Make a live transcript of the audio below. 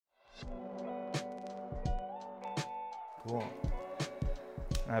Cool.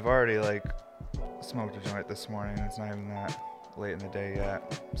 I've already smoked a joint this morning. It's not even that late in the day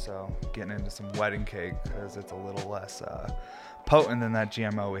yet. So getting into some wedding cake because it's a little less potent than that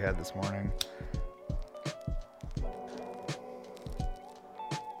GMO we had this morning.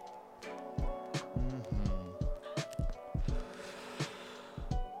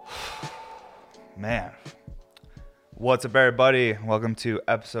 Man. What's up, everybody? Welcome to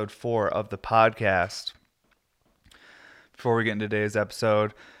episode 4 of the podcast. Before we get into today's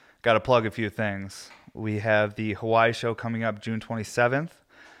episode, got to plug a few things. We have the Hawaii show coming up June 27th.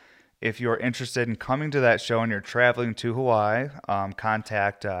 If you're interested in coming to that show and you're traveling to Hawaii,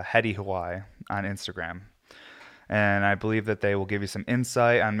 contact Hetty Hawaii on Instagram. And I believe that they will give you some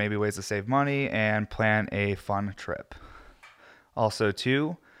insight on maybe ways to save money and plan a fun trip. Also,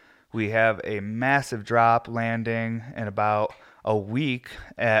 too, we have a massive drop landing in about a week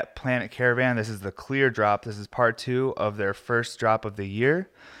at Planet Caravan. This is the clear drop. This is part 2 of their first drop of the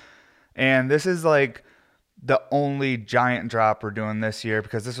year. And this is like the only giant drop we're doing this year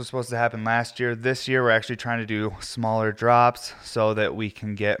because this was supposed to happen last year. This year, we're actually trying to do smaller drops so that we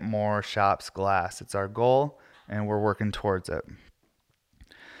can get more shops glass. It's our goal, and we're working towards it.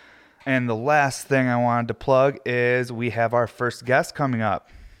 And the last thing I wanted to plug is we have our first guest coming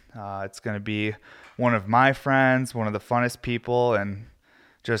up. It's going to be one of my friends, one of the funnest people, and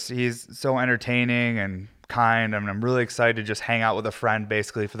just he's so entertaining and kind. And I'm really excited to just hang out with a friend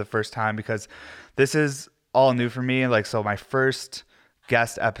basically for the first time because this is all new for me. So my first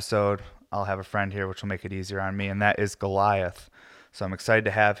guest episode, I'll have a friend here, which will make it easier on me, and that is Goliath. So I'm excited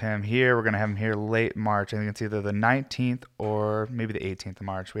to have him here. We're going to have him here late March. I think it's either the 19th or maybe the 18th of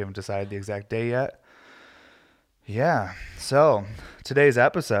March. We haven't decided the exact day yet. Yeah, so today's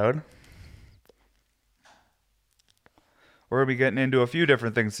episode, we're going to be getting into a few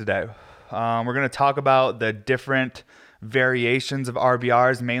different things today. We're going to talk about the different variations of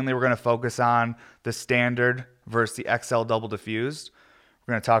RBRs. Mainly, we're going to focus on the standard versus the XL double diffused.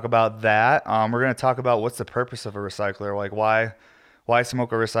 We're going to talk about that. We're going to talk about what's the purpose of a recycler, like why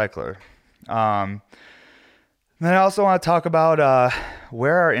smoke a recycler. Then I also want to talk about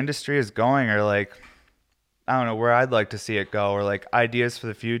where our industry is going, or I don't know, where I'd like to see it go, or ideas for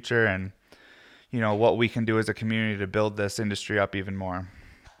the future, and what we can do as a community to build this industry up even more.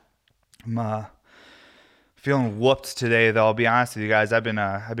 I'm feeling whooped today, though. I'll be honest with you guys. I've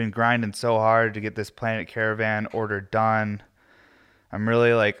been grinding so hard to get this Planet Caravan order done. I'm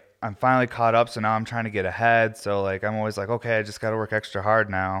really I'm finally caught up, so now I'm trying to get ahead. So I'm always okay, I just got to work extra hard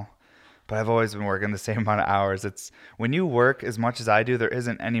now. But I've always been working the same amount of hours. It's when you work as much as I do, there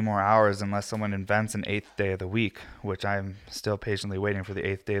isn't any more hours unless someone invents an 8th day of the week, which I'm still patiently waiting for the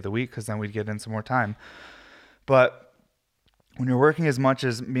 8th day of the week because then we'd get in some more time. But when you're working as much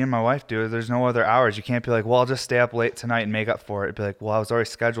as me and my wife do, there's no other hours. You can't be well, I'll just stay up late tonight and make up for it. It'd be well, I was already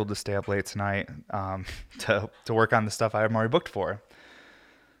scheduled to stay up late tonight to work on the stuff I'm already booked for.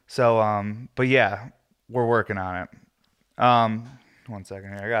 So, but yeah, we're working on it. One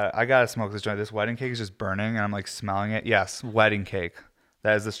second here. I gotta smoke this joint. This wedding cake is just burning, and I'm smelling it. Yes, wedding cake.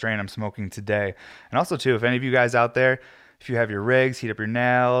 That is the strain I'm smoking today. And also, too, if any of you guys out there, if you have your rigs, heat up your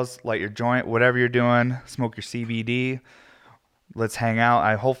nails, light your joint, whatever you're doing, smoke your CBD. Let's hang out.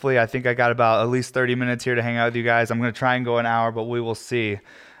 I think I got about at least 30 minutes here to hang out with you guys. I'm gonna try and go an hour, but we will see.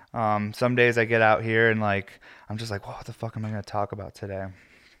 Some days I get out here and I'm just what the fuck am I gonna talk about today?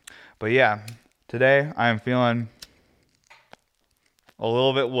 But yeah, today I am feeling a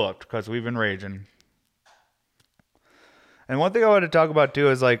little bit whooped because we've been raging. And one thing I want to talk about too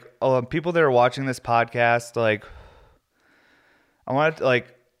is people that are watching this podcast, I want to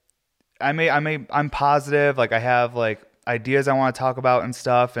I'm positive. I have ideas I want to talk about and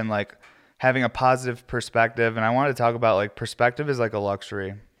stuff, and having a positive perspective. And I want to talk about perspective is a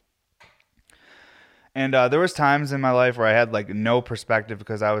luxury. And there was times in my life where I had no perspective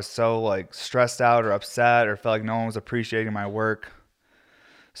because I was so stressed out or upset or felt no one was appreciating my work.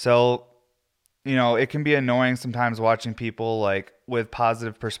 So, it can be annoying sometimes watching people with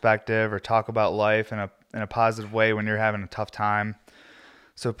positive perspective or talk about life in a positive way when you're having a tough time.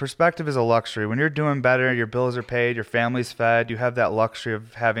 So perspective is a luxury. When you're doing better, your bills are paid, your family's fed, you have that luxury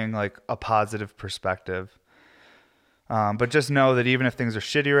of having a positive perspective. But just know that even if things are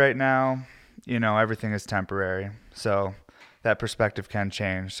shitty right now, everything is temporary. So that perspective can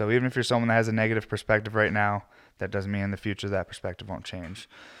change. So even if you're someone that has a negative perspective right now, that doesn't mean in the future that perspective won't change.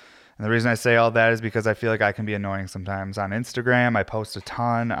 And the reason I say all that is because I feel I can be annoying sometimes. On Instagram, I post a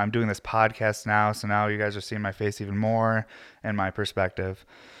ton. I'm doing this podcast now, so now you guys are seeing my face even more and my perspective.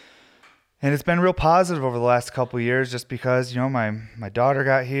 And it's been real positive over the last couple of years just because, my daughter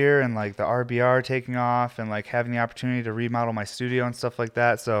got here and like the RBR taking off and like having the opportunity to remodel my studio and stuff like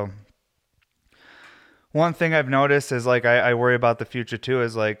that. So one thing I've noticed is like I worry about the future too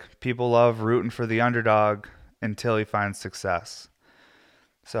is like people love rooting for the underdog until he finds success.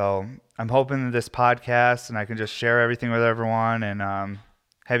 So I'm hoping that this podcast and I can just share everything with everyone and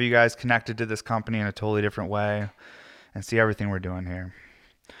have you guys connected to this company in a totally different way and see everything we're doing here.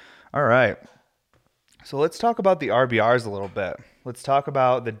 All right. So let's talk about the RBRs a little bit. Let's talk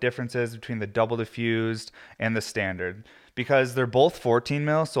about the differences between the double diffused and the standard because they're both 14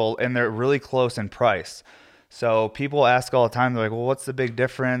 mil, and they're really close in price. So people ask all the time, they're like, well, what's the big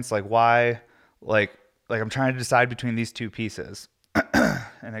difference? Like why, like I'm trying to decide between these two pieces.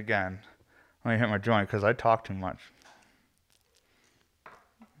 And again, let me hit my joint because I talk too much.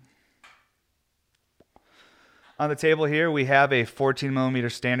 On the table here, we have a 14 millimeter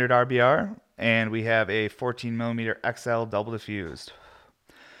standard RBR and we have a 14 millimeter XL double diffused.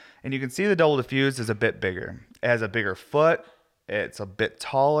 And you can see the double diffused is a bit bigger. It has a bigger foot. It's a bit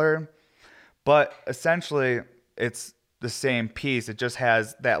taller, but essentially it's the same piece. It just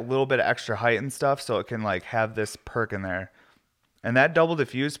has that little bit of extra height and stuff. So it can like have this perk in there. And that double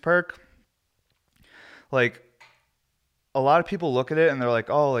diffused perk, like a lot of people look at it and they're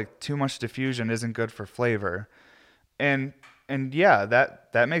like, oh, like too much diffusion isn't good for flavor. And yeah,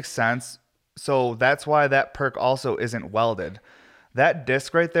 that makes sense. So that's why that perk also isn't welded. That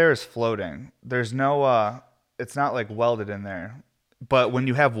disc right there is floating. There's no it's not like welded in there. But when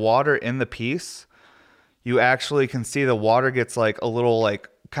you have water in the piece, you actually can see the water gets like a little like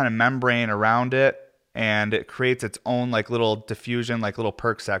kind of membrane around it and it creates its own like little diffusion, like little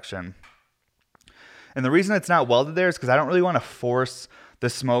perk section. And the reason it's not welded there is because I don't really want to force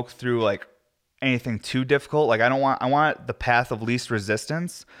the smoke through like anything too difficult. Like I want the path of least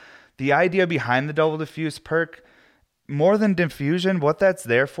resistance. The idea behind the double diffuse perk, more than diffusion, what that's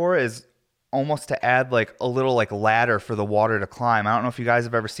there for is almost to add like a little like ladder for the water to climb. I don't know if you guys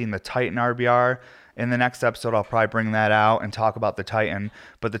have ever seen the Titan RBR. In the next episode, I'll probably bring that out and talk about the Titan.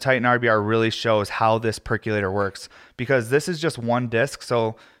 But the Titan RBR really shows how this percolator works because this is just one disc.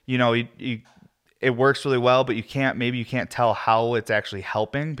 So, it works really well, but you can't tell how it's actually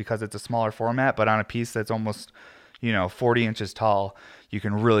helping because it's a smaller format. But on a piece that's almost, 40 inches tall, you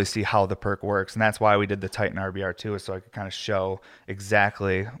can really see how the perk works. And that's why we did the Titan RBR too, is so I could kind of show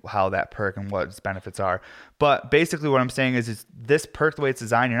exactly how that perk and what its benefits are. But basically what I'm saying is this perk, the way it's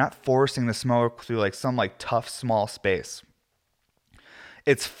designed, you're not forcing the smoke through like some like tough, small space.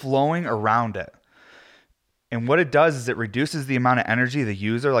 It's flowing around it. And what it does is it reduces the amount of energy the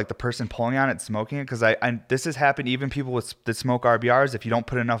user, like the person pulling on it, smoking it. Because this has happened even people that smoke RBRs. If you don't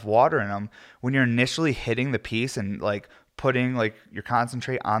put enough water in them, when you're initially hitting the piece and like putting like your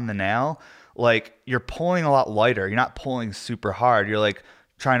concentrate on the nail, like you're pulling a lot lighter. You're not pulling super hard. You're like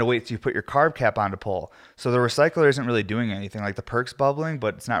trying to wait till you put your carb cap on to pull. So the recycler isn't really doing anything. Like the perk's bubbling,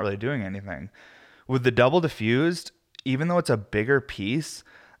 but it's not really doing anything. With the double diffused, even though it's a bigger piece,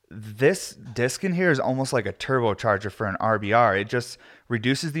 this disc in here is almost like a turbocharger for an RBR. It just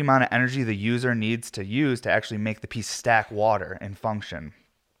reduces the amount of energy the user needs to use to actually make the piece stack water and function.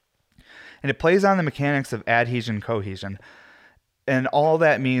 And it plays on the mechanics of adhesion, cohesion. And all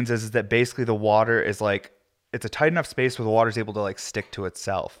that means is that basically the water is like, it's a tight enough space where the water is able to like stick to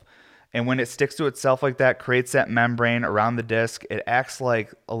itself. And when it sticks to itself like that, creates that membrane around the disc, it acts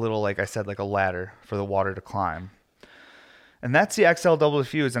like a little, like I said, like a ladder for the water to climb. And that's the XL double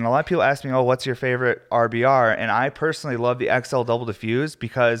diffuse. And a lot of people ask me, oh, what's your favorite RBR? And I personally love the XL double diffuse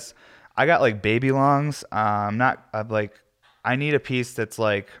because I got like baby lungs. I need a piece that's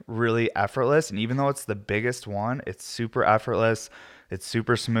like really effortless. And even though it's the biggest one, it's super effortless. It's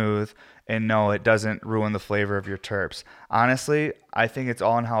super smooth. And no, it doesn't ruin the flavor of your terps. Honestly, I think it's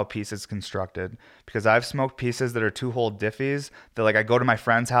all in how a piece is constructed. Because I've smoked pieces that are 2-hole diffies that like I go to my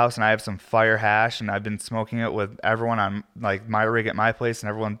friend's house and I have some fire hash and I've been smoking it with everyone on like my rig at my place and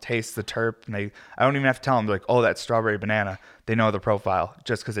everyone tastes the terp and I don't even have to tell them, they're like, oh, that's strawberry banana. They know the profile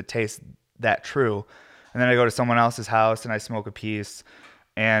just because it tastes that true. And then I go to someone else's house and I smoke a piece.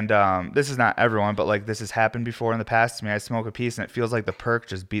 And this is not everyone, but like this has happened before in the past to me. I smoke a piece and it feels like the perk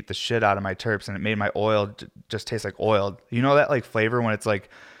just beat the shit out of my terps and it made my oil just taste like oil. You know that like flavor when it's like,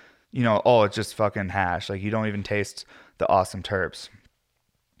 oh, it's just fucking hash. Like you don't even taste the awesome terps.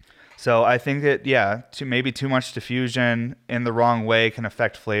 So I think that, yeah, maybe too much diffusion in the wrong way can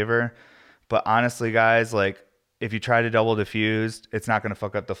affect flavor. But honestly, guys, like if you try to double diffuse, it's not going to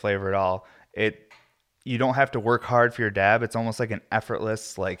fuck up the flavor at all. You don't have to work hard for your dab. It's almost like an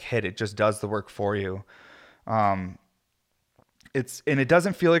effortless like hit. It just does the work for you. it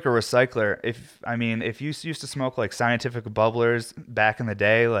doesn't feel like a recycler. If you used to smoke like Scientific bubblers back in the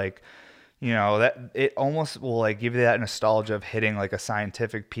day, like, that it almost will like give you that nostalgia of hitting like a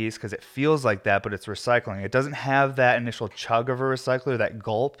Scientific piece because it feels like that, but it's recycling. It doesn't have that initial chug of a recycler, that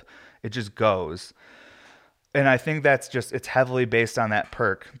gulp. It just goes. And I think it's heavily based on that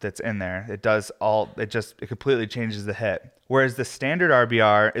perk that's in there. It completely changes the hit. Whereas the standard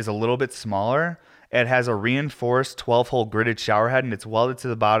RBR is a little bit smaller. It has a reinforced 12-hole gridded shower head, and it's welded to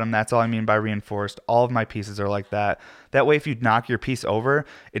the bottom. That's all I mean by reinforced. All of my pieces are like that. That way, if you knock your piece over,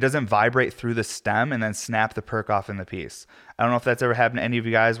 it doesn't vibrate through the stem and then snap the perk off in the piece. I don't know if that's ever happened to any of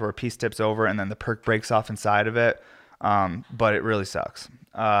you guys where a piece tips over and then the perk breaks off inside of it. But it really sucks.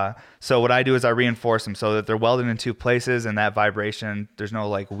 So what I do is I reinforce them so that they're welded in two places, and that vibration, there's no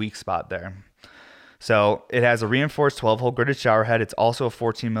like weak spot there. So it has a reinforced 12-hole gridded shower head. It's also a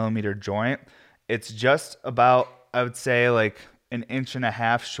 14 millimeter joint. It's just about, I would say, like an inch and a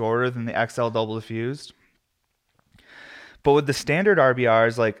half shorter than the XL double diffused. But with the standard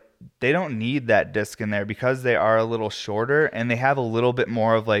RBRs, like, they don't need that disc in there because they are a little shorter and they have a little bit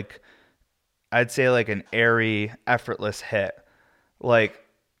more of like, I'd say like an airy, effortless hit. Like,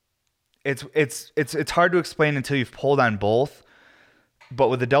 it's hard to explain until you've pulled on both. But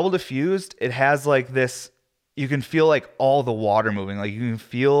with the double diffused, it has like this, you can feel like all the water moving. Like, you can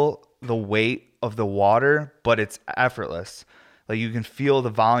feel the weight of the water, but it's effortless. Like, you can feel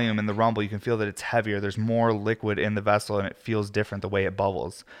the volume and the rumble. You can feel that it's heavier. There's more liquid in the vessel and it feels different the way it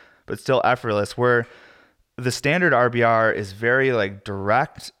bubbles, but still effortless. Where the standard RBR is very like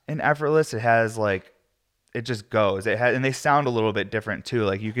direct and effortless. It has like, it just goes. And they sound a little bit different too.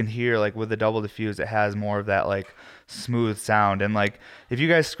 Like, you can hear like with the double diffuse, it has more of that like smooth sound. And like, if you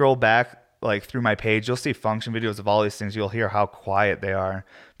guys scroll back like through my page, you'll see function videos of all these things. You'll hear how quiet they are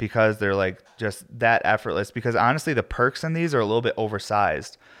because they're like just that effortless. Because honestly, the perks in these are a little bit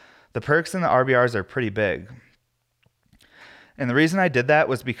oversized. The perks in the RBRs are pretty big. And the reason I did that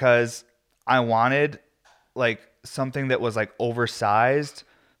was because I wanted like something that was like oversized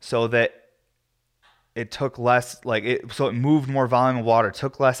so that it took less, so it moved more volume of water,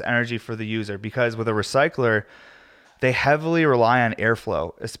 took less energy for the user. Because with a recycler, they heavily rely on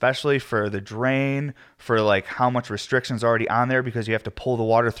airflow, especially for the drain, for like how much restrictions are already on there because you have to pull the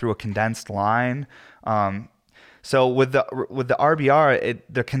water through a condensed line. So with the RBR,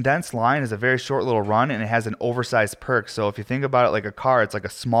 the condensed line is a very short little run and it has an oversized perk. So if you think about it like a car, it's like a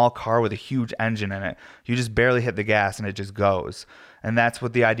small car with a huge engine in it. You just barely hit the gas and it just goes. And that's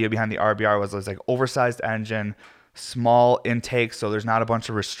what the idea behind the RBR was. It was like oversized engine, small intake, so there's not a bunch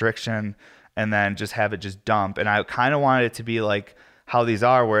of restriction, and then just have it just dump. And I kind of wanted it to be like how these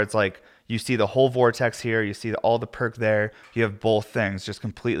are, where it's like you see the whole vortex here, you see all the perk there, you have both things just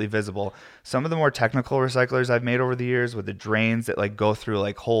completely visible. Some of the more technical recyclers I've made over the years with the drains that like go through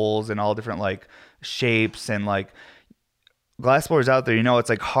like holes and all different like shapes, and like glass blowers out there, it's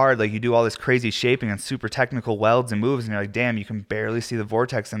like hard, like you do all this crazy shaping and super technical welds and moves, and you're like, damn, you can barely see the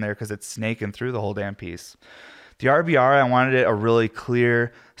vortex in there because it's snaking through the whole damn piece. The RBR, I wanted it a really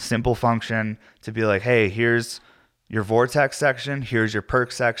clear, simple function to be like, hey, here's your vortex section, here's your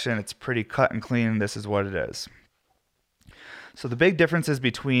perk section. It's pretty cut and clean. This is what it is. So the big differences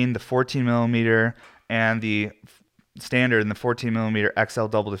between the 14 millimeter and the standard and the 14 millimeter XL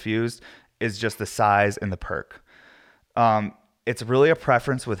double diffused is just the size and the perk. It's really a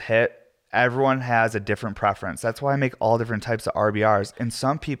preference with HIT. Everyone has a different preference. That's why I make all different types of RBRs. And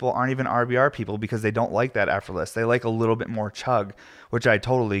some people aren't even RBR people because they don't like that effortless. They like a little bit more chug, which I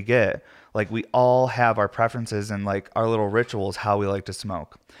totally get. Like, we all have our preferences and like our little rituals, how we like to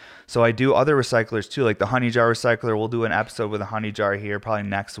smoke. So I do other recyclers too, like the honey jar recycler. We'll do an episode with a honey jar here probably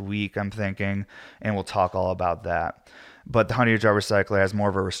next week, I'm thinking, and we'll talk all about that. But the honey jar recycler has more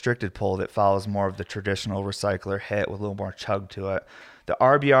of a restricted pull that follows more of the traditional recycler HIT with a little more chug to it. The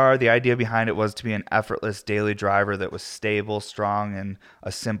RBR, the idea behind it was to be an effortless daily driver that was stable, strong, and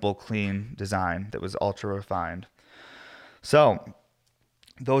a simple, clean design that was ultra refined. So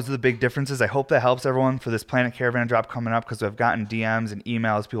those are the big differences. I hope that helps everyone for this Planet Caravan drop coming up, because I've gotten DMs and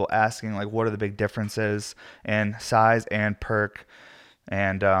emails, people asking like, what are the big differences in size and perk,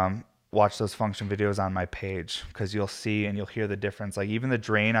 and watch those function videos on my page, because you'll see and you'll hear the difference. Like, even the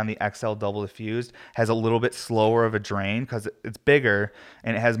drain on the XL double diffused has a little bit slower of a drain because it's bigger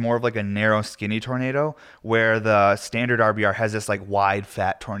and it has more of like a narrow skinny tornado, where the standard RBR has this like wide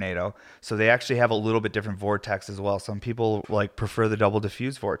fat tornado. So they actually have a little bit different vortex as well. Some people like prefer the double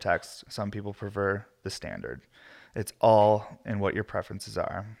diffused vortex. Some people prefer the standard. It's all in what your preferences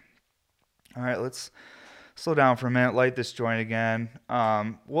are. All right, let's slow down for a minute, light this joint again.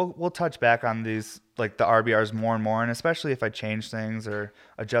 We'll touch back on these like the RBRs more and more, and especially if I change things or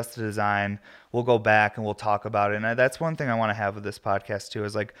adjust the design, we'll go back and we'll talk about it. And that's one thing I want to have with this podcast too,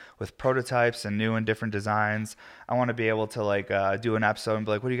 is like with prototypes and new and different designs, I want to be able to like do an episode and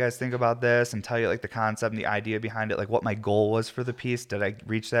be like, what do you guys think about this, and tell you like the concept and the idea behind it, like what my goal was for the piece. Did I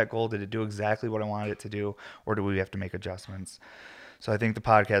reach that goal? Did it do exactly what I wanted it to do, or do we have to make adjustments? So I think the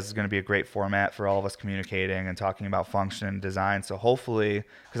podcast is going to be a great format for all of us communicating and talking about function and design. So hopefully,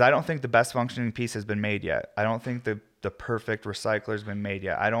 because I don't think the best functioning piece has been made yet. I don't think the perfect recycler has been made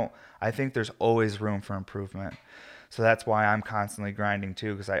yet. I think there's always room for improvement. So that's why I'm constantly grinding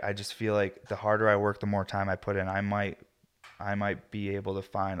too, because I just feel like the harder I work, the more time I put in, I might be able to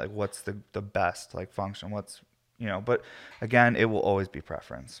find like what's the best like function, what's, but again, it will always be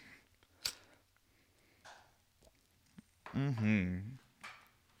preference. Man,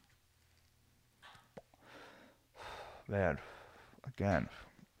 again,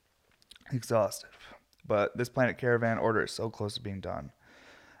 exhausted. But this Planet Caravan order is so close to being done.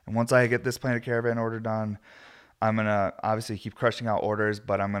 And once I get this Planet Caravan order done, I'm going to obviously keep crushing out orders,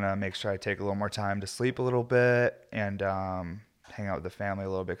 but I'm going to make sure I take a little more time to sleep a little bit and hang out with the family a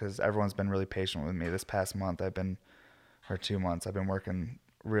little bit, because everyone's been really patient with me. This past month, or 2 months, I've been working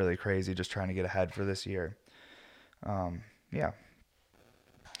really crazy just trying to get ahead for this year. Yeah.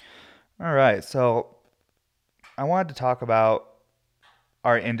 All right. So I wanted to talk about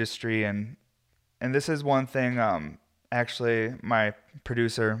our industry, and this is one thing actually my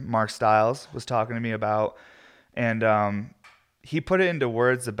producer Mark Stiles was talking to me about, and he put it into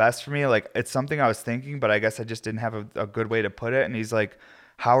words the best for me. Like, it's something I was thinking, but I guess I just didn't have a good way to put it. And he's like,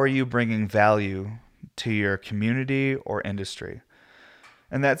 how are you bringing value to your community or industry?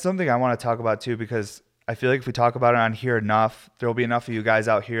 And that's something I want to talk about too, because I feel like if we talk about it on here enough, there'll be enough of you guys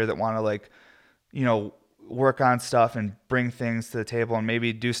out here that want to like, work on stuff and bring things to the table, and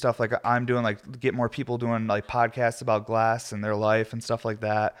maybe do stuff like I'm doing, like get more people doing like podcasts about glass and their life and stuff like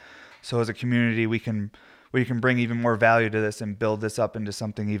that. So as a community, we can bring even more value to this and build this up into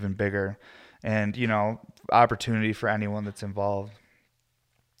something even bigger, and opportunity for anyone that's involved.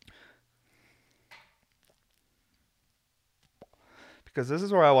 Because this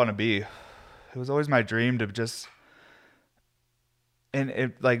is where I want to be. It was always my dream to just, and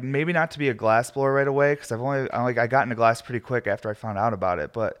it like maybe not to be a glass blower right away, because I got into glass pretty quick after I found out about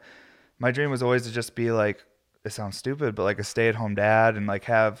it. But my dream was always to just be like, it sounds stupid, but like a stay-at-home dad, and like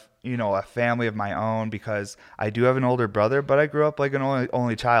have a family of my own, because I do have an older brother, but I grew up like an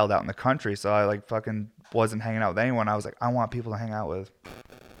only child out in the country, so I like fucking wasn't hanging out with anyone. I was like, I want people to hang out with.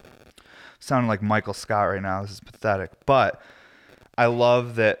 Sounding like Michael Scott right now. This is pathetic, but I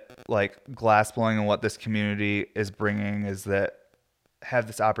love that like glass blowing and what this community is bringing is that have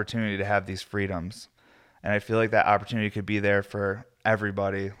this opportunity to have these freedoms. And I feel like that opportunity could be there for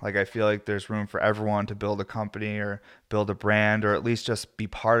everybody. Like, I feel like there's room for everyone to build a company or build a brand, or at least just be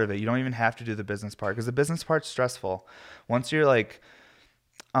part of it. You don't even have to do the business part, because the business part's stressful. Once you're like,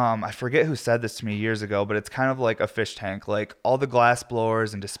 I forget who said this to me years ago, but it's kind of like a fish tank. Like, all the glass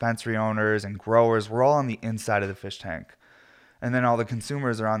blowers and dispensary owners and growers, we're all on the inside of the fish tank. And then all the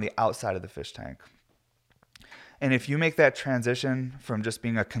consumers are on the outside of the fish tank. And if you make that transition from just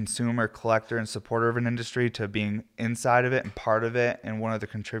being a consumer, collector, and supporter of an industry to being inside of it and part of it and one of the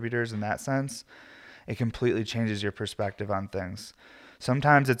contributors in that sense, it completely changes your perspective on things.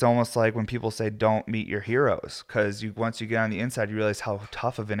 Sometimes it's almost like when people say don't meet your heroes, because once you get on the inside, you realize how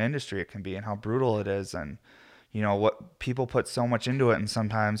tough of an industry it can be and how brutal it is, and what people put so much into it, and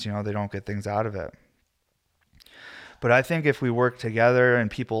sometimes they don't get things out of it. But I think if we work together and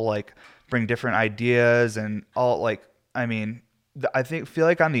people like bring different ideas and all, like, I feel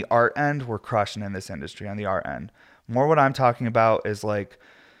like on the art end, we're crushing in this industry. On the art end, more what I'm talking about is like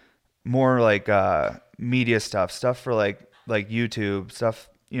more like media stuff for like YouTube stuff,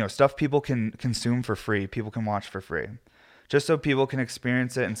 stuff people can consume for free, people can watch for free, just so people can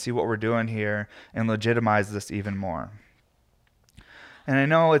experience it and see what we're doing here and legitimize this even more. And I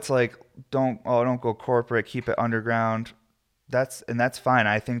know it's like, don't go corporate, keep it underground. That's fine.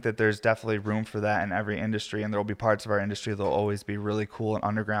 I think that there's definitely room for that in every industry, and there will be parts of our industry that'll always be really cool and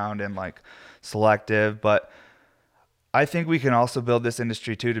underground and like selective. But I think we can also build this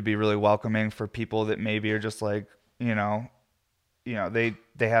industry too to be really welcoming for people that maybe are just like, they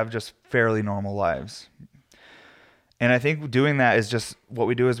have just fairly normal lives. And I think doing that is just what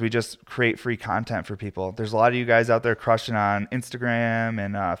we do, is we just create free content for people. There's a lot of you guys out there crushing on Instagram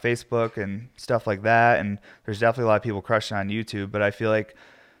and Facebook and stuff like that. And there's definitely a lot of people crushing on YouTube. But I feel like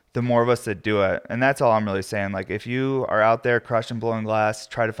the more of us that do it, and that's all I'm really saying. Like, if you are out there crushing, blowing glass,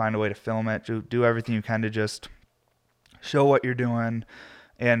 try to find a way to film it. Do everything you can to just show what you're doing,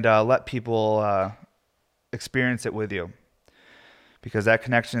 and let people experience it with you. Because that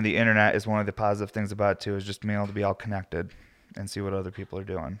connection to the internet is one of the positive things about it too, is just being able to be all connected and see what other people are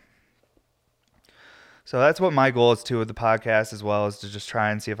doing. So that's what my goal is too with the podcast, as well, as to just try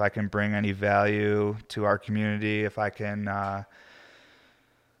and see if I can bring any value to our community. If I can,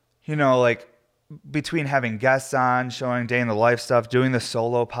 like between having guests on, showing day in the life stuff, doing the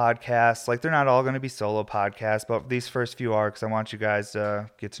solo podcasts, like they're not all going to be solo podcasts, but these first few are, because I want you guys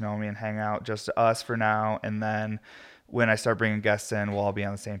to get to know me and hang out, just us for now. And then when I start bringing guests in, we'll all be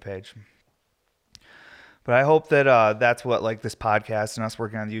on the same page. But I hope that that's what like this podcast and us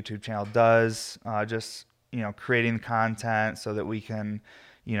working on the YouTube channel does. Just, creating content so that we can,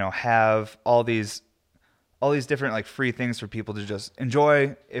 have all these different like free things for people to just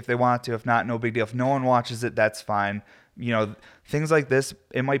enjoy if they want to. If not, no big deal. If no one watches it, that's fine. Things like this,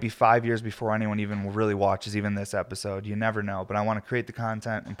 it might be 5 years before anyone even really watches even this episode. You never know. But I want to create the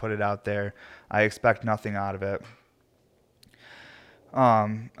content and put it out there. I expect nothing out of it.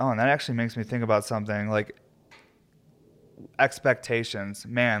 And that actually makes me think about something like expectations.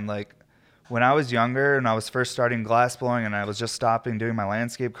 Man, like when I was younger and I was first starting glass blowing and I was just stopping doing my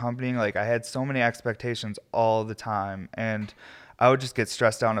landscape company, like I had so many expectations all the time, and I would just get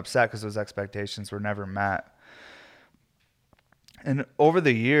stressed out and upset because those expectations were never met. And over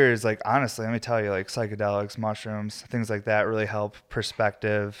the years, like honestly, let me tell you, like psychedelics, mushrooms, things like that really help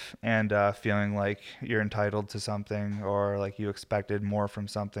perspective and feeling like you're entitled to something or like you expected more from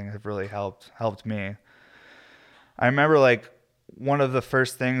something have really helped me. I remember like one of the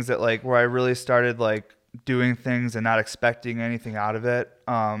first things that like where I really started like doing things and not expecting anything out of it.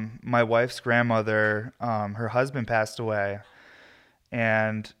 My wife's grandmother, her husband passed away,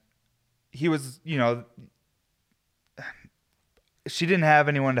 and he was, she didn't have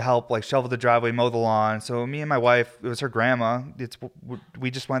anyone to help like shovel the driveway, mow the lawn. So me and my wife, it was her grandma. We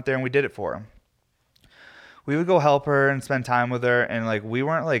just went there and we did it for him. We would go help her and spend time with her, and like we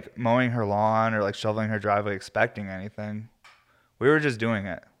weren't like mowing her lawn or like shoveling her driveway expecting anything. We were just doing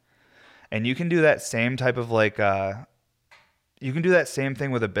it. And you can do that same type of like you can do that same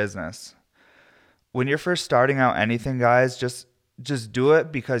thing with a business. When you're first starting out anything, guys, just do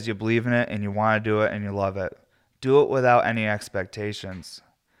it because you believe in it and you want to do it and you love it. Do it without any expectations.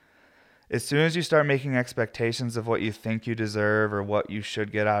 As soon as you start making expectations of what you think you deserve or what you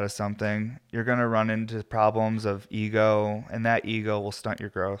should get out of something, you're going to run into problems of ego, and that ego will stunt your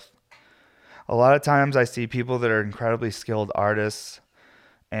growth. A lot of times I see people that are incredibly skilled artists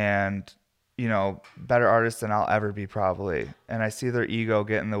and, better artists than I'll ever be probably. And I see their ego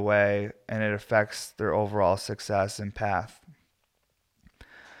get in the way, and it affects their overall success and path.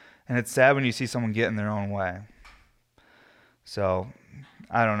 And it's sad when you see someone get in their own way. So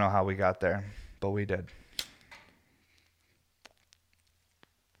I don't know how we got there, but we did.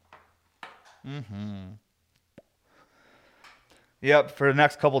 Yep, for the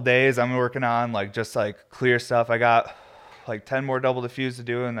next couple days, I'm working on like just like clear stuff. I got like 10 more double diffuse to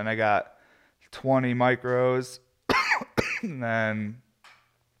do, and then I got 20 micros, and then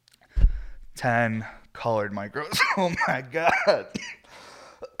 10 colored micros. Oh my God.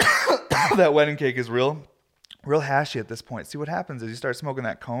 That wedding cake is real hashy at this point. See, what happens is you start smoking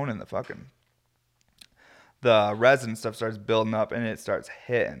that cone and the resin stuff starts building up and it starts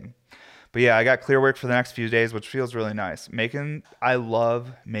hitting. But yeah, I got clear work for the next few days, which feels really nice. I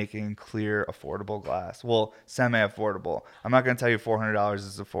love making clear, affordable glass. Well, semi-affordable. I'm not going to tell you $400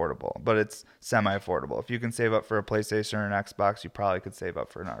 is affordable, but it's semi-affordable. If you can save up for a PlayStation or an Xbox, you probably could save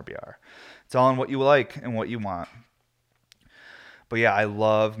up for an RBR. It's all in what you like and what you want. But yeah, I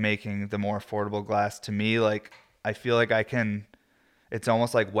love making the more affordable glass. To me, like, I feel like it's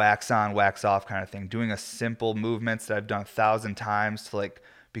almost like wax on, wax off kind of thing. Doing a simple movements that I've done 1,000 times to like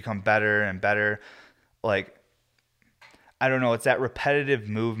become better and better. Like, I don't know, it's that repetitive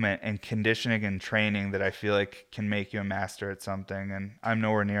movement and conditioning and training that I feel like can make you a master at something. And I'm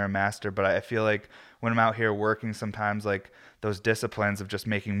nowhere near a master, but I feel like when I'm out here working, sometimes like those disciplines of just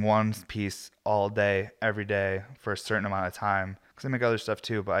making one piece all day, every day for a certain amount of time, because I make other stuff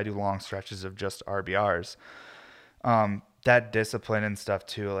too, but I do long stretches of just RBRs. That discipline and stuff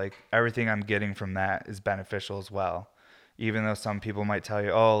too, like everything I'm getting from that is beneficial as well. Even though some people might tell you,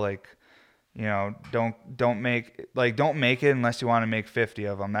 oh, like, don't make it unless you want to make 50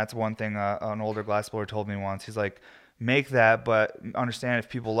 of them. That's one thing an older glassblower told me once. He's like, make that, but understand if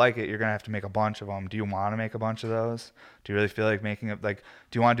people like it, you're going to have to make a bunch of them. Do you want to make a bunch of those? Do you really feel like making it? Like,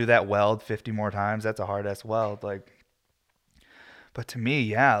 do you want to do that weld 50 more times? That's a hard ass weld. Like, but to me,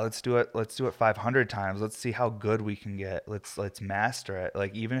 yeah, let's do it 500 times. Let's see how good we can get. Let's master it.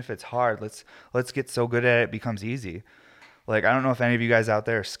 Like, even if it's hard, let's get so good at it, it becomes easy. Like, I don't know if any of you guys out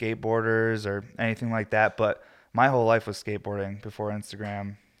there are skateboarders or anything like that, but my whole life was skateboarding before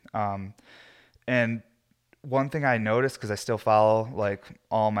Instagram. And one thing I noticed, because I still follow like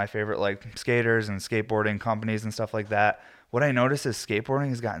all my favorite like skaters and skateboarding companies and stuff like that, what I noticed is skateboarding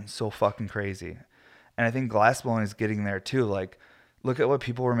has gotten so fucking crazy. And I think glass blowing is getting there too. Like, look at what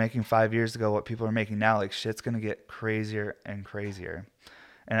people were making 5 years ago, what people are making now. Like, shit's gonna get crazier and crazier.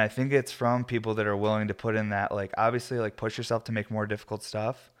 And I think it's from people that are willing to put in that, like, obviously, like, push yourself to make more difficult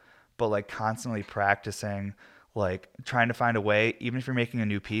stuff, but like constantly practicing, like trying to find a way, even if you're making a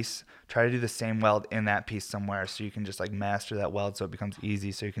new piece, try to do the same weld in that piece somewhere so you can just like master that weld so it becomes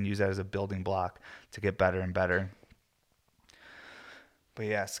easy so you can use that as a building block to get better and better. But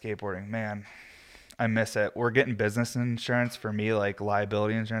yeah, skateboarding, man, I miss it. We're getting business insurance for me, like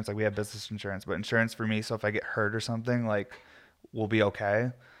liability insurance. Like we have business insurance, but insurance for me. So if I get hurt or something, like we'll be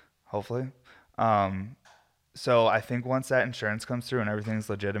okay, hopefully. Um, so I think once that insurance comes through and everything's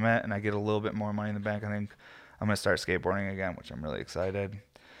legitimate and I get a little bit more money in the bank, I think I'm going to start skateboarding again, which I'm really excited.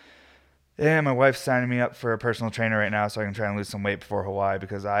 And my wife's signing me up for a personal trainer right now so I can try and lose some weight before Hawaii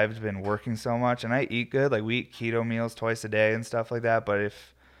because I've been working so much and I eat good. Like we eat keto meals twice a day and stuff like that. But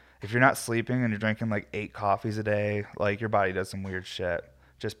if you're not sleeping and you're drinking like 8 coffees a day, like your body does some weird shit.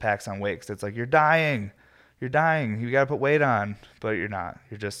 Just packs on weight 'cause it's like you're dying. You're dying. You got to put weight on, but you're not.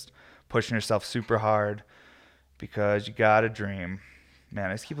 You're just pushing yourself super hard because you got a dream. Man,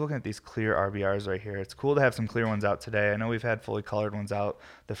 I just keep looking at these clear RBRs right here. It's cool to have some clear ones out today. I know we've had fully colored ones out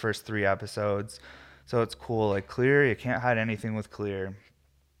the first 3 episodes. So it's cool. Like clear, you can't hide anything with clear.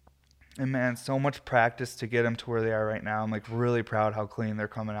 And man, so much practice to get them to where they are right now. I'm like really proud how clean they're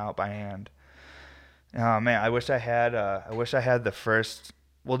coming out by hand. Oh man, I wish I had the first.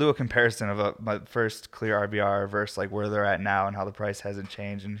 We'll do a comparison of my first clear RBR versus like where they're at now and how the price hasn't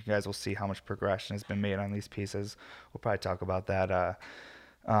changed, and you guys will see how much progression has been made on these pieces. We'll probably talk about that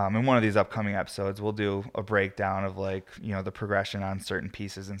in one of these upcoming episodes. We'll do a breakdown of like the progression on certain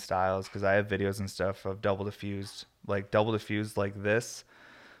pieces and styles because I have videos and stuff of double diffused like this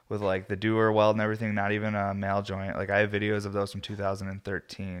with like the doer weld and everything, not even a male joint. Like I have videos of those from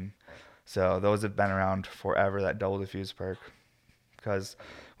 2013. So those have been around forever, that double diffuse perk. Because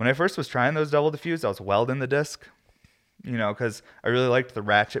when I first was trying those double diffuse, I was welding the disc, because I really liked the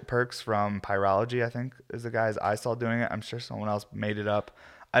ratchet perks from Pyrology, I think is the guys I saw doing it. I'm sure someone else made it up.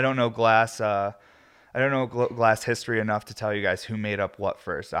 I don't know glass history enough to tell you guys who made up what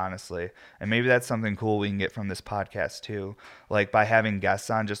first, honestly. And maybe that's something cool we can get from this podcast too, like by having guests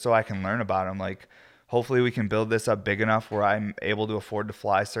on, just so I can learn about them. Like hopefully we can build this up big enough where I'm able to afford to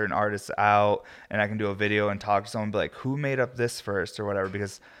fly certain artists out and I can do a video and talk to someone, be like, who made up this first or whatever,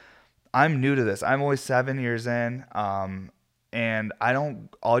 because I'm new to this. I'm only 7 years in, and all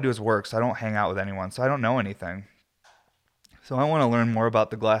I do is work, so I don't hang out with anyone, so I don't know anything. So I want to learn more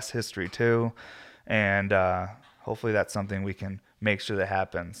about the glass history too, and hopefully that's something we can make sure that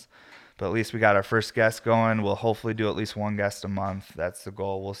happens. But at least we got our first guest going. We'll hopefully do at least one guest a month. That's the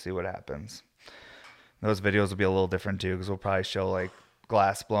goal. We'll see what happens. Those videos will be a little different too because we'll probably show like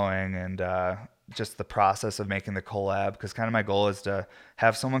glass blowing and just the process of making the collab, because kind of my goal is to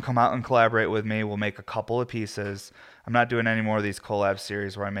have someone come out and collaborate with me. We'll make a couple of pieces. I'm not doing any more of these collab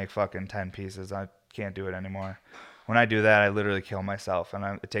series where I make fucking 10 pieces. I can't do it anymore. When I do that, I literally kill myself,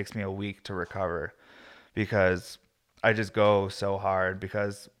 and it takes me a week to recover because I just go so hard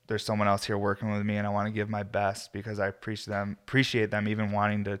because there's someone else here working with me and I want to give my best because I appreciate them even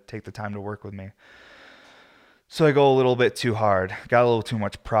wanting to take the time to work with me. So I go a little bit too hard. Got a little too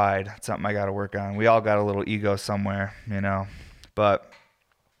much pride. It's something I got to work on. We all got a little ego somewhere, But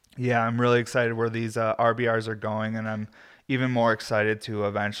yeah, I'm really excited where these RBRs are going, and I'm even more excited to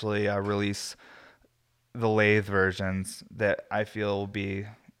eventually release the lathe versions that I feel will be.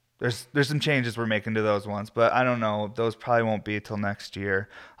 There's some changes we're making to those ones, but I don't know. Those probably won't be till next year.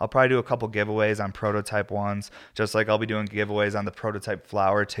 I'll probably do a couple giveaways on prototype ones, just like I'll be doing giveaways on the prototype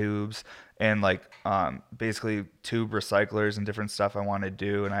flower tubes and like basically tube recyclers and different stuff I want to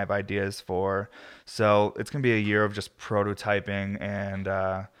do and I have ideas for. So it's going to be a year of just prototyping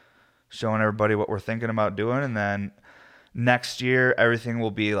and showing everybody what we're thinking about doing. And then next year, everything will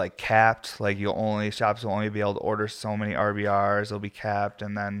be like capped. Like shops will only be able to order so many RBRs. It'll be capped.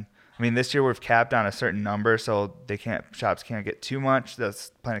 And then, this year we've capped on a certain number, so shops can't get too much.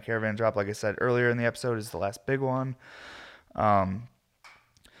 That's Planet Caravan drop, like I said earlier in the episode, is the last big one.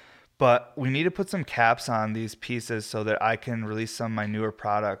 But we need to put some caps on these pieces so that I can release some of my newer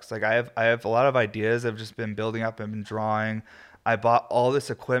products. Like I have a lot of ideas I've just been building up and been drawing. I bought all this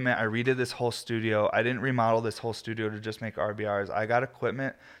equipment. I redid this whole studio. I didn't remodel this whole studio to just make RBRs. I got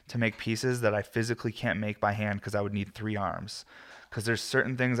equipment to make pieces that I physically can't make by hand because I would need 3 arms. Because there's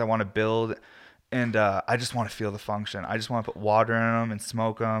certain things I want to build, and I just want to feel the function. I just want to put water in them and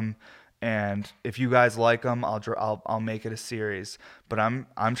smoke them. And if you guys like them, I'll make it a series. But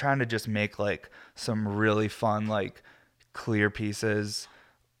I'm trying to just make like some really fun like clear pieces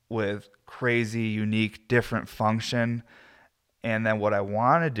with crazy, unique, different function. And then what I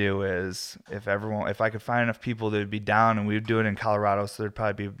want to do is if I could find enough people that would be down, and we would do it in Colorado, so there'd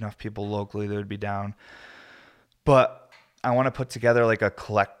probably be enough people locally that would be down. But I want to put together like a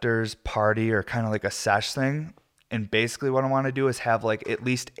collector's party or kind of like a sesh thing. And basically what I want to do is have like at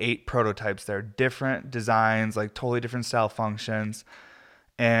least 8 prototypes there, different designs, like totally different style functions.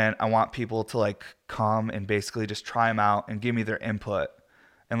 And I want people to like come and basically just try them out and give me their input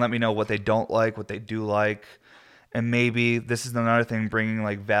and let me know what they don't like, what they do like. And maybe this is another thing, bringing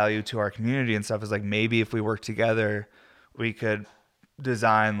like value to our community and stuff, is like maybe if we work together, we could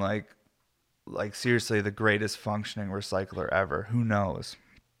design like seriously the greatest functioning recycler ever. Who knows?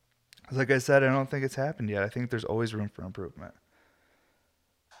 Like I said, I don't think it's happened yet. I think there's always room for improvement.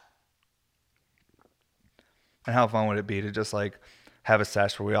 And how fun would it be to just like have a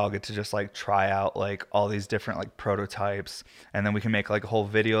sesh where we all get to just like try out like all these different like prototypes, and then we can make like a whole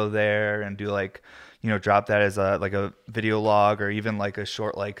video there and do like, drop that as a video log, or even like a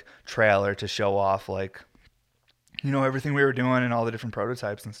short like trailer to show off like, everything we were doing and all the different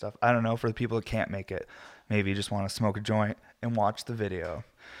prototypes and stuff. I don't know, for the people that can't make it, maybe you just want to smoke a joint and watch the video.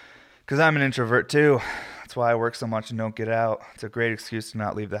 Because I'm an introvert too. That's why I work so much and don't get out. It's a great excuse to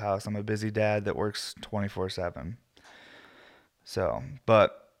not leave the house. I'm a busy dad that works 24/7. So,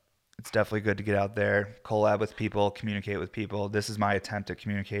 but it's definitely good to get out there, collab with people, communicate with people. This is my attempt at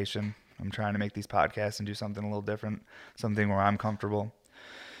communication. I'm trying to make these podcasts and do something a little different, something where I'm comfortable.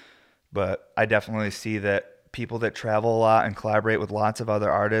 But I definitely see that people that travel a lot and collaborate with lots of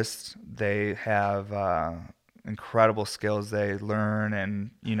other artists, they have incredible skills they learn, and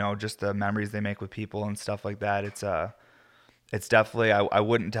just the memories they make with people and stuff like that. It's definitely, I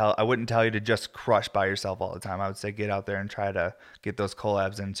wouldn't tell you to just crush by yourself all the time. I would say get out there and try to get those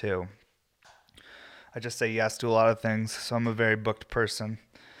collabs in too. I just say yes to a lot of things, so I'm a very booked person.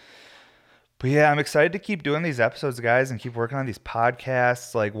 But yeah, I'm excited to keep doing these episodes, guys, and keep working on these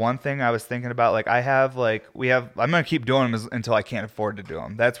podcasts. Like, one thing I was thinking about, like, I'm going to keep doing them until I can't afford to do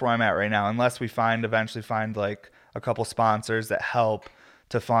them. That's where I'm at right now, unless we eventually find like a couple sponsors that help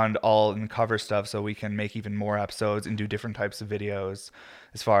to fund all and cover stuff, so we can make even more episodes and do different types of videos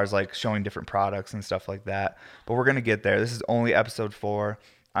as far as like showing different products and stuff like that. But we're going to get there. This is only episode 4.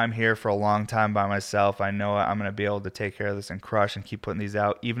 I'm here for a long time by myself. I know I'm going to be able to take care of this and crush and keep putting these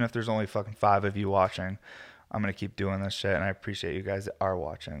out. Even if there's only fucking 5 of you watching, I'm going to keep doing this shit, and I appreciate you guys that are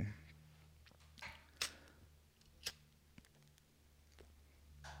watching.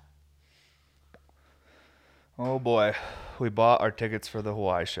 Oh boy, we bought our tickets for the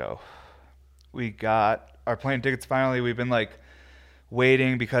Hawaii show. We got our plane tickets finally. We've been like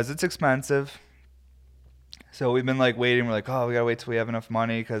waiting because it's expensive. So we've been like waiting. We're like, oh, we gotta wait till we have enough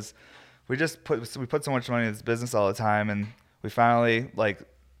money, because we put so much money in this business all the time, and we finally like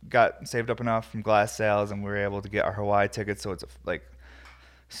got saved up enough from glass sales, and we were able to get our Hawaii tickets. So it's like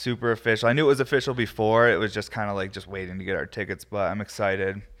super official. I knew it was official before. It was just kind of like just waiting to get our tickets, but I'm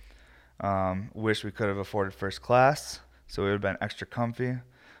excited. Wish we could have afforded first class, so it would have been extra comfy,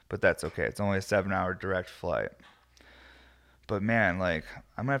 but that's okay. It's only a 7-hour direct flight. But man, like,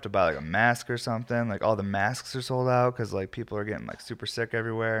 I'm gonna have to buy like a mask or something. Like, all the masks are sold out because like people are getting like super sick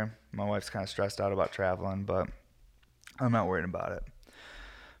everywhere. My wife's kind of stressed out about traveling, but I'm not worried about it.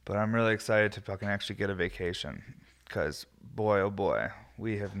 But I'm really excited to fucking actually get a vacation, because boy, oh boy,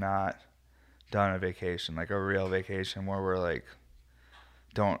 we have not done a vacation, like a real vacation where we're like,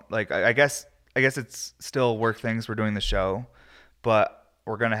 don't like, I guess it's still work things. We're doing the show, but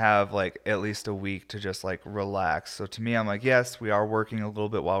we're going to have like at least a week to just like relax. So to me, I'm like, yes, we are working a little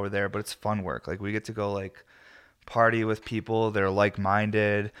bit while we're there, but it's fun work. Like, we get to go like party with people that are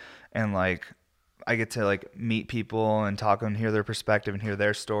like-minded, and like I get to like meet people and talk and hear their perspective and hear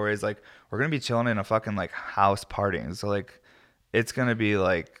their stories. Like, we're going to be chilling in a fucking like house partying. So like, it's going to be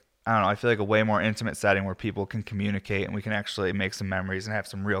like, I don't know, I feel like a way more intimate setting where people can communicate and we can actually make some memories and have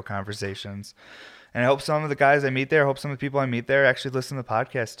some real conversations. And I hope some of the guys I meet there, I hope some of the people I meet there actually listen to the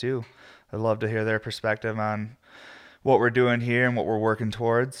podcast too. I'd love to hear their perspective on what we're doing here and what we're working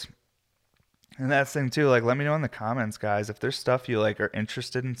towards. And that's the thing too, like, let me know in the comments, guys, if there's stuff you like are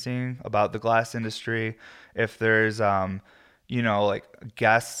interested in seeing about the glass industry, if there's like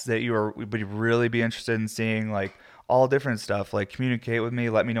guests that would really be interested in seeing. Like, all different stuff. Like, communicate with me,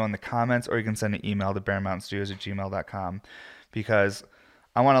 let me know in the comments, or you can send an email to bearmountainstudios@gmail.com, because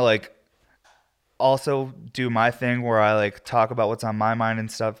I want to like also do my thing where I like talk about what's on my mind and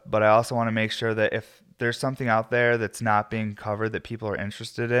stuff, but I also want to make sure that if there's something out there that's not being covered that people are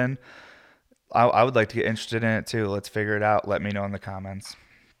interested in, I would like to get interested in it too. Let's figure it out. Let me know in the comments.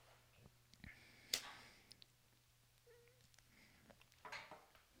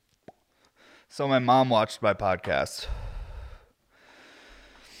 So my mom watched my podcast.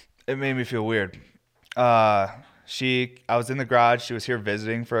 It made me feel weird. I was in the garage. She was here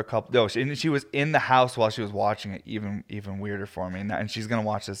visiting for a couple. No, she was in the house while she was watching it. Even weirder for me. And she's gonna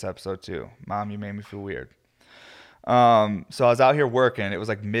watch this episode too. Mom, you made me feel weird. So I was out here working. It was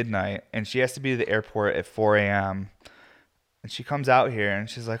like midnight, and she has to be to the airport at 4 a.m. And she comes out here and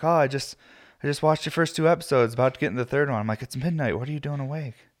she's like, "Oh, I just watched your first 2 episodes. About to get in the third one." I'm like, "It's midnight. What are you doing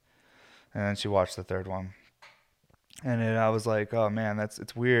awake?" And then she watched the third one, and I was like, "Oh man,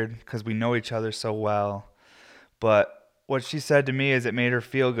 it's weird because we know each other so well." But what she said to me is it made her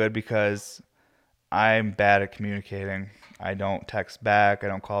feel good because I'm bad at communicating. I don't text back. I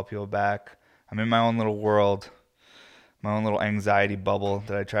don't call people back. I'm in my own little world, my own little anxiety bubble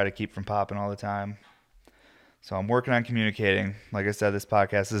that I try to keep from popping all the time. So I'm working on communicating. Like I said, this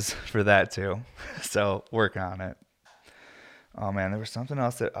podcast is for that too. So working on it. Oh man, there was something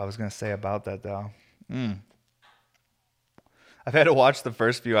else that I was going to say about that though. I've had to watch the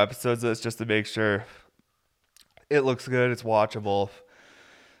first few episodes of this just to make sure it looks good, it's watchable.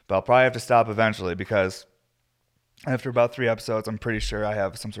 But I'll probably have to stop eventually because after about 3 episodes, I'm pretty sure I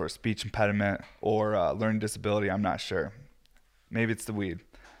have some sort of speech impediment or learning disability. I'm not sure. Maybe it's the weed.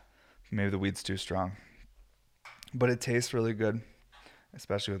 Maybe the weed's too strong. But it tastes really good,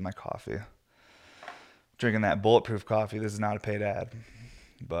 especially with my coffee. Drinking that Bulletproof coffee. This is not a paid ad,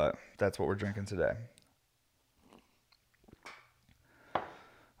 but that's what we're drinking today.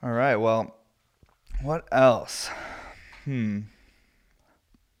 All right, well, what else?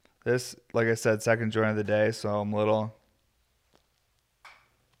 This, like I said, second joint of the day, so I'm a little...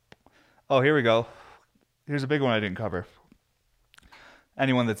 Oh, here we go. Here's a big one I didn't cover.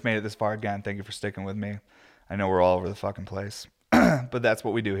 Anyone that's made it this far, again, thank you for sticking with me. I know we're all over the fucking place, but that's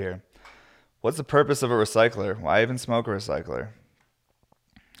what we do here. What's the purpose of a recycler? Why even smoke a recycler?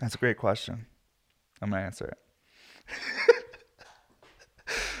 That's a great question. I'm going to answer it.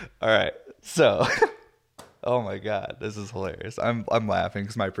 All right. So, oh my God, this is hilarious. I'm laughing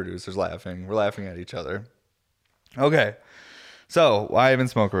because my producer's laughing. We're laughing at each other. Okay. So, why even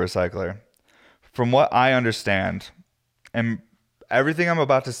smoke a recycler? From what I understand, and everything I'm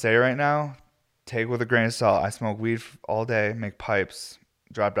about to say right now, take with a grain of salt. I smoke weed all day, make pipes,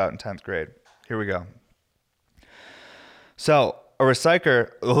 dropped out in 10th grade. Here we go. So, a recycler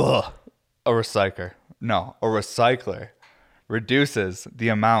reduces the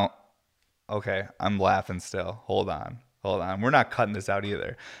amount. Okay, I'm laughing still. Hold on. We're not cutting this out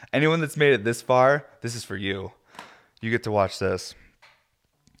either. Anyone that's made it this far, this is for you. You get to watch this.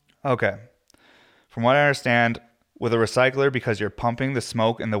 Okay. From what I understand, with a recycler, because you're pumping the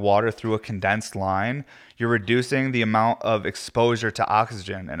smoke and the water through a condensed line, you're reducing the amount of exposure to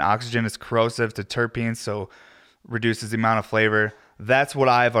oxygen. And oxygen is corrosive to terpenes, so reduces the amount of flavor. That's what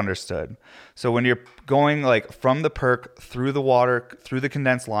I've understood. So when you're going like from the perk through the water, through the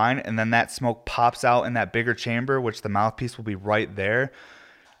condensed line, and then that smoke pops out in that bigger chamber, which the mouthpiece will be right there,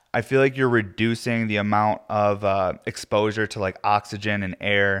 I feel like you're reducing the amount of exposure to like oxygen and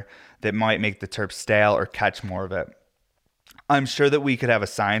air that might make the terp stale or catch more of it. I'm sure that we could have a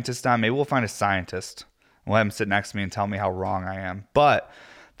scientist on. Maybe we'll find a scientist. We'll have him sit next to me and tell me how wrong I am. But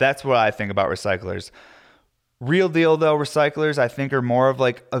that's what I think about recyclers. Real deal though, recyclers I think are more of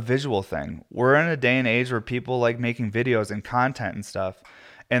like a visual thing. We're in a day and age where people like making videos and content and stuff.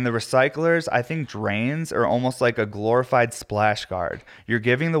 And the recyclers, I think drains are almost like a glorified splash guard. You're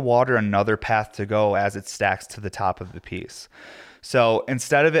giving the water another path to go as it stacks to the top of the piece. So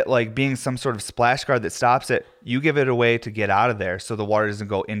instead of it like being some sort of splash guard that stops it, you give it a way to get out of there so the water doesn't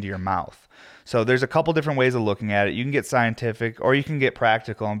go into your mouth. So there's a couple different ways of looking at it. You can get scientific or you can get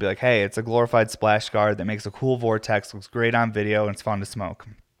practical and be like, hey, it's a glorified splash guard that makes a cool vortex, looks great on video, and it's fun to smoke.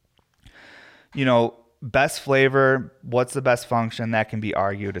 You know, best flavor, what's the best function? That can be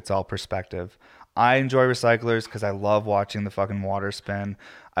argued. It's all perspective. I enjoy recyclers because I love watching the fucking water spin.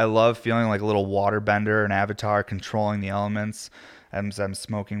 I love feeling like a little water bender, an avatar controlling the elements as I'm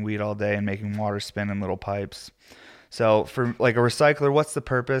smoking weed all day and making water spin in little pipes. So for like a recycler, what's the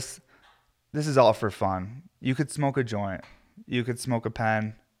purpose? This is all for fun. You could smoke a joint. You could smoke a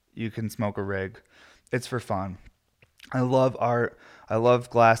pen. You can smoke a rig. It's for fun. I love art. I love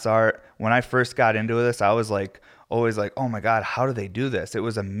glass art. when I first got into this, I was like, always like, oh my God, how do they do this? It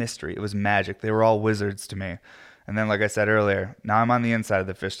was a mystery. It was magic. They were all wizards to me. And then, like I said earlier, now I'm on the inside of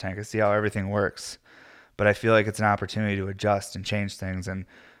the fish tank. I see how everything works. But I feel like it's an opportunity to adjust and change things. And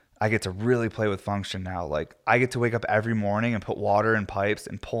I get to really play with function now. Like, I get to wake up every morning and put water in pipes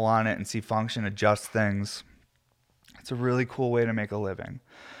and pull on it and see function adjust things. It's a really cool way to make a living.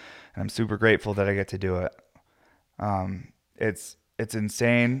 And I'm super grateful that I get to do it. It's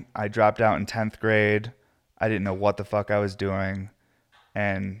insane. I dropped out in 10th grade. I didn't know what the fuck I was doing.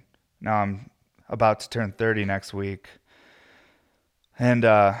 And now I'm about to turn 30 next week. And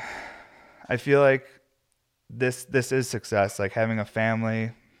I feel like this is success. Like, having a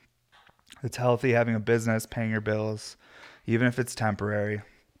family that's healthy, having a business, paying your bills, even if it's temporary.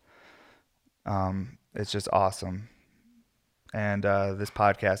 It's just awesome. And this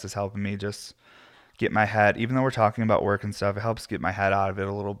podcast is helping me just get my head, even though we're talking about work and stuff, it helps get my head out of it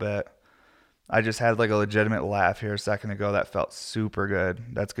a little bit. I just had like a legitimate laugh here a second ago that felt super good.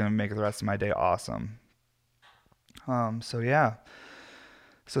 That's going to make the rest of my day awesome. So yeah.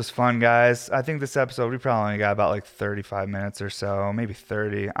 This was fun, guys. I think this episode, we probably only got about like 35 minutes or so, maybe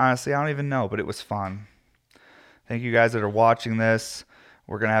 30. Honestly, I don't even know, but it was fun. Thank you guys that are watching this.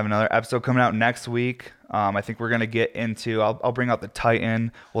 We're going to have another episode coming out next week. I think we're going to get into, I'll bring out the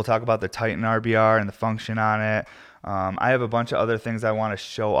Titan. We'll talk about the Titan RBR and the function on it. I have a bunch of other things I want to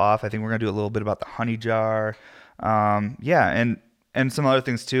show off. I think we're going to do a little bit about the honey jar. And some other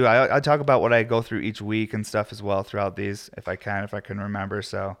things too. I talk about what I go through each week and stuff as well throughout these, if I can remember.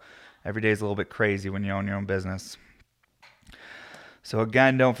 So every day is a little bit crazy when you own your own business. So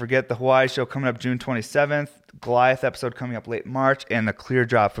again, don't forget the Hawaii show coming up June 27th, Goliath episode coming up late March, and the clear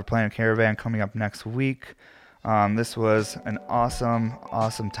drop for Planet Caravan coming up next week. This was an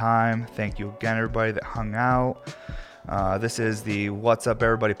awesome time. Thank you again, everybody that hung out. This is the What's Up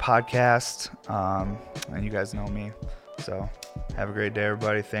Everybody podcast, and you guys know me. So have a great day,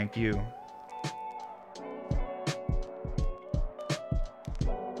 everybody. Thank you.